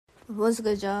What's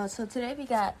good, y'all? So today we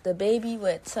got the baby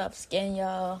with tough skin,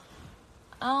 y'all.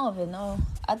 I don't even know.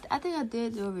 I think I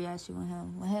did do a reaction with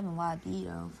him and YB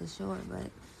though, for sure. But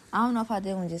I don't know if I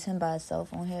did one just him by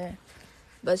himself on here.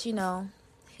 But you know,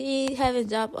 he haven't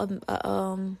dropped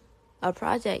a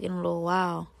project in a little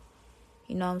while.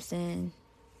 You know what I'm saying?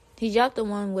 He dropped the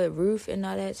one with Roof and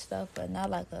all that stuff, but not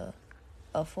like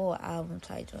a full album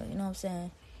type joint. You know what I'm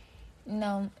saying? You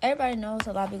know, everybody knows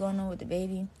a lot be going on with the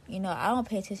baby. You know, I don't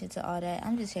pay attention to all that.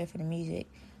 I'm just here for the music.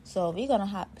 So we're gonna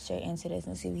hop straight into this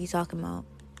and see what he's talking about.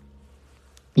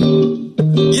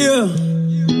 Yeah.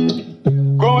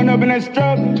 Growing up in that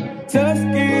struggle, tough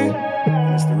skin.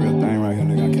 That's the real thing right here,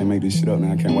 nigga. I can't make this shit up,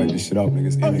 man. I can't wipe this shit off,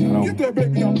 niggas. Get that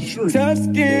baby off the street. Tough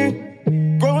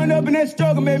skin. Growing up in that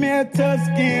struggle made me have tough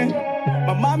skin.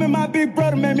 My mom and my big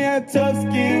brother made me have tough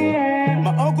skin.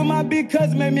 My uncle, my big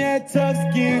cousin made me have tough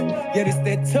skin. Yeah, this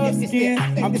that tough skin.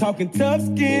 I'm talking tough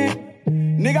skin.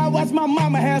 Nigga, I watch my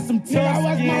mama have some tough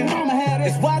skin.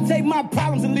 That's why I take my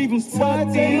problems and leave them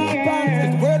tucked in.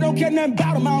 Cause the world don't care nothing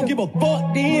about them, I don't give a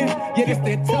fuck then. Yeah, this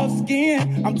that tough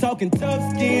skin. I'm talking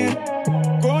tough skin.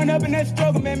 Growing up in that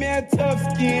struggle made me have tough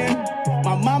skin.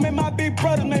 My mom and my big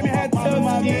brother made me have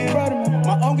tough skin.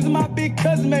 My uncles and my big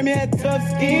cousins made me have tough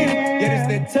skin. Yeah,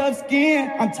 this that tough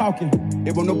skin. I'm talking.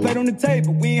 There was no plate on the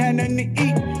table, we ain't had nothing to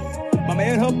eat. Mama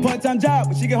had her part-time job,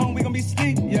 when she get home, we gon' be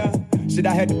sleep, yeah. Shit,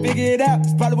 I had to figure it out.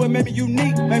 It's probably what made me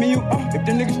unique. Maybe you, if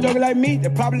the niggas struggle like me, they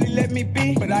probably let me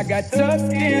be. But I got tough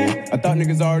skin. I thought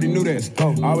niggas already knew that.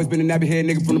 I always been a nappy head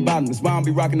nigga from the bottom. That's why I don't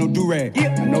be rocking no do-rag.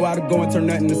 Yeah. I know how to go and turn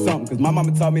nothing into something, cause my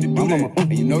mama taught me to do that.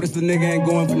 And you notice the nigga ain't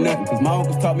going for nothing, cause my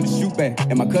uncles taught me to shoot back.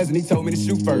 And my cousin, he told me to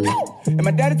shoot first. And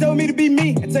my daddy told me to be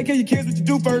me and take care of your kids, what you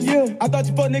do first. Yeah. I thought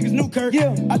you fuck niggas knew Kurt.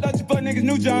 Yeah. I thought you fuck niggas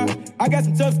knew John. I got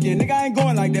some tough skin. Nigga, I ain't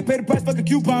going like that. Pay the price, fuck a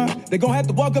coupon. They gon' have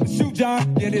to walk up and shoot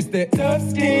John. Yeah, this that tough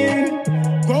skin.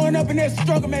 Growing up in that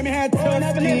struggle made me have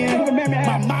tough skin.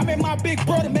 My mom and my big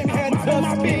brother made me have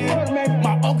tough skin.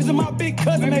 My uncles and my big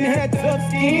cousin made me have tough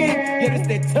skin. Yeah, this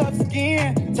that tough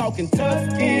skin. Talking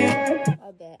tough skin.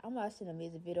 I bet I'm watching a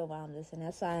music video while I'm listening.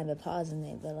 That's why I haven't pausing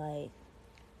it. But like,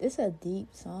 it's a deep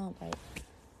song. Like,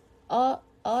 all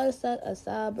the stuff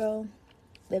aside, bro,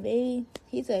 the baby,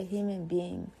 he's a human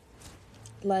being.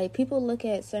 Like, people look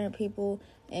at certain people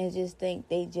and just think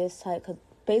they just type, cause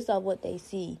based off what they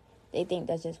see, they think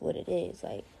that's just what it is.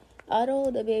 Like,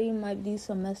 although the baby might do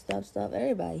some messed up stuff,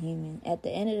 everybody human. At the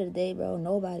end of the day, bro,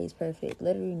 nobody's perfect.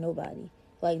 Literally nobody.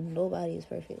 Like, nobody is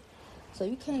perfect. So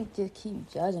you can't just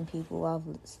keep judging people off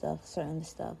stuff, certain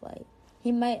stuff. Like,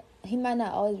 he might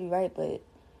not always be right, but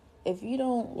if you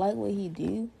don't like what he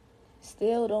do,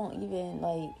 still don't even,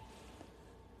 like,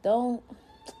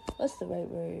 what's the right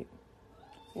word?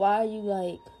 Why are you,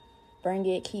 like,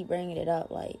 keep bringing it up?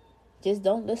 Like, just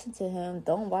don't listen to him.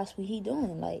 Don't watch what he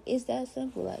doing. Like, it's that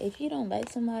simple. Like, if you don't like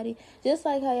somebody, just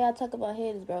like how y'all talk about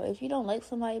haters, bro. If you don't like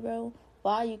somebody, bro,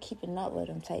 why are you keeping up with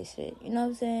them type shit? You know what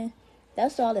I'm saying?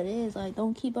 That's all it is. Like,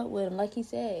 don't keep up with him. Like he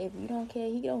said, if you don't care,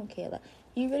 he don't care. Like,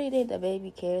 you really think the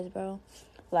baby cares, bro?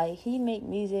 Like, he make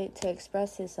music to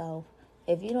express himself.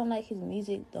 If you don't like his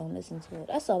music, don't listen to it.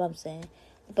 That's all I'm saying.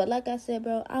 But like I said,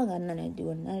 bro, I don't got nothing to do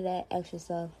with none of that extra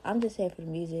stuff. I'm just here for the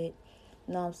music.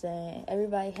 You know what I'm saying?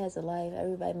 Everybody has a life.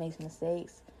 Everybody makes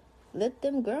mistakes. Let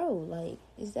them grow. Like,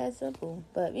 it's that simple.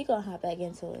 But we gonna hop back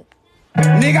into it.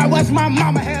 Nigga, I watch my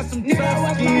mama have some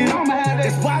tough skin.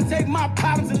 That's why I take my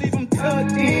problems and leave them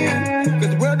tucked in. Cause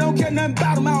the world don't care nothing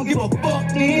about them, I don't give a fuck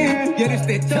then. Yeah, this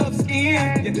that tough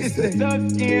skin. Yeah, this that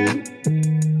tough skin.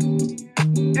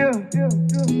 Yeah.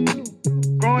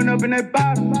 Growing up in that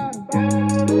bottom.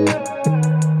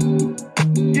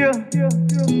 Yeah.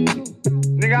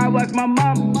 Nigga, I watch my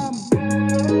mama.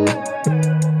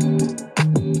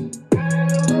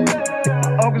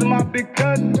 My uncles and my big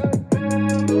cousins.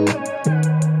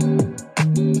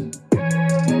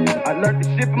 I learned the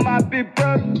shit from my big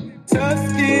brother. Tough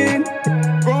skin.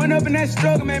 Growing up in that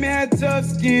struggle made me have tough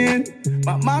skin.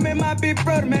 My mom and my big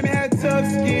brother made me have tough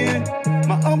skin.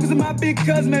 My uncles and my big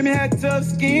cousins made me have tough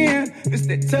skin. It's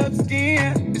that tough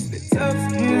skin. It's that tough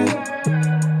skin.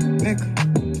 Nigga.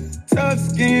 Tough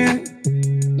skin.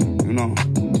 You know.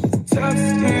 Tough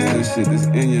skin. This shit is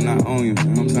in you, not on you. You know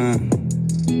what I'm saying?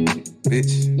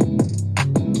 Bitch.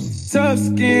 Tough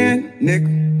skin, nigga.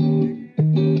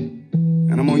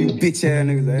 And I'm on you bitch ass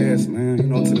niggas ass, man. You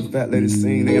know, to the fat lady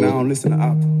sing, nigga. And I don't listen to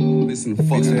opera. Listen to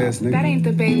fuck ass nigga. That ain't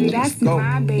the baby, that's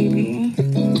my baby.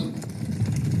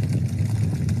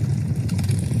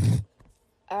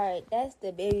 Alright, that's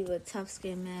the baby with tough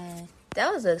skin, man.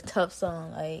 That was a tough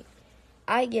song. Like,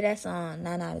 I get that song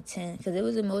 9 out of 10 because it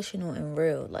was emotional and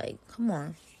real. Like, come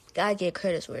on. Gotta get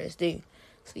credits where it's due.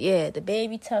 So yeah, the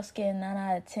baby tough skin, 9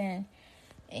 out of 10.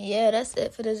 And yeah, that's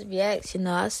it for this reaction.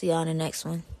 I'll see y'all in the next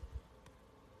one.